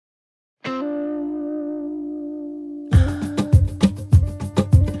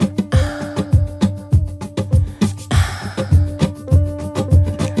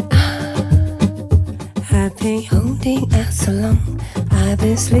holding out so long. I've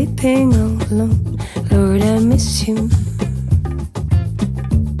been sleeping all alone. Lord, I miss you.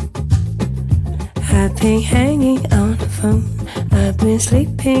 I've been hanging on the phone. I've been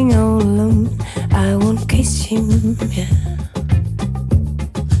sleeping all alone. I won't kiss you, yeah.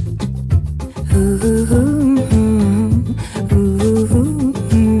 Ooh, ooh, ooh, ooh,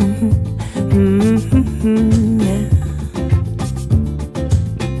 yeah.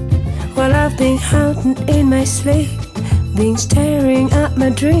 Well, I've been hiding in my sleep, been staring at my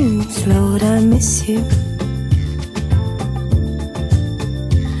dreams. Lord, I miss you.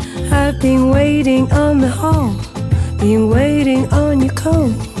 I've been waiting on the hall, been waiting on your call.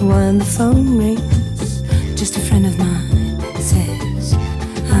 When the phone rings, just a friend of mine says, yeah.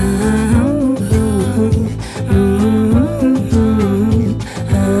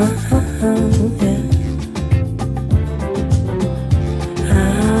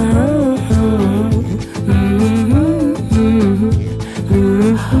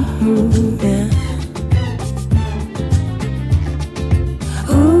 Yeah.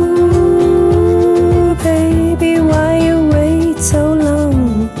 Ooh, baby, why you wait so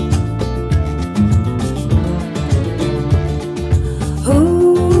long?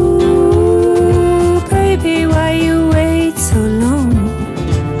 Ooh, baby, why you wait so long?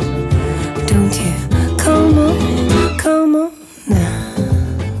 Don't you come on now.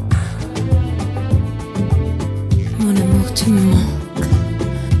 Mon amour, tu me manques,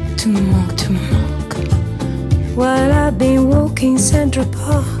 tu me manques, tu me manques. While I've been walking Central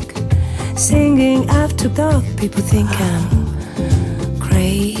Park, singing after dark, people think I'm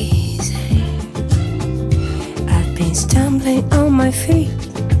crazy. I've been stumbling on my feet,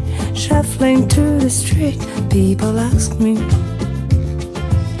 shuffling through the street. People ask me,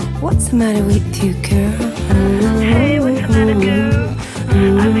 what's the matter with you, girl? Hey, what's the matter, girl?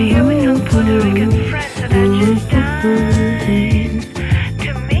 I'm here with some Puerto Rican friends and I just dying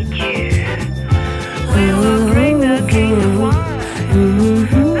to meet you. We will bring a case of wine.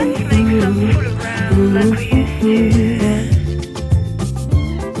 Let's make some fool around like we used to.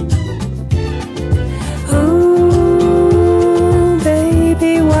 Ooh,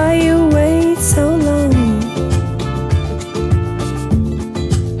 baby, why you wait so long?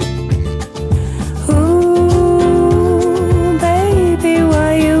 Ooh, baby,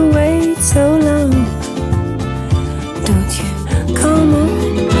 why you wait so long? Don't you come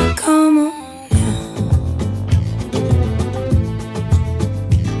on now.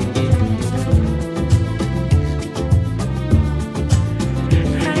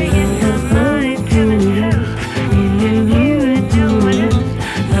 I get my mind to myself. It's just you and no one else.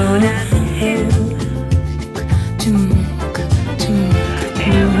 Lord, I miss you. Tu me manques, tu me manques.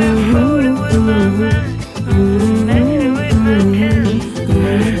 You've been fooling with my mind, messing with my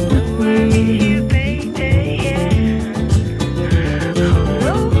time.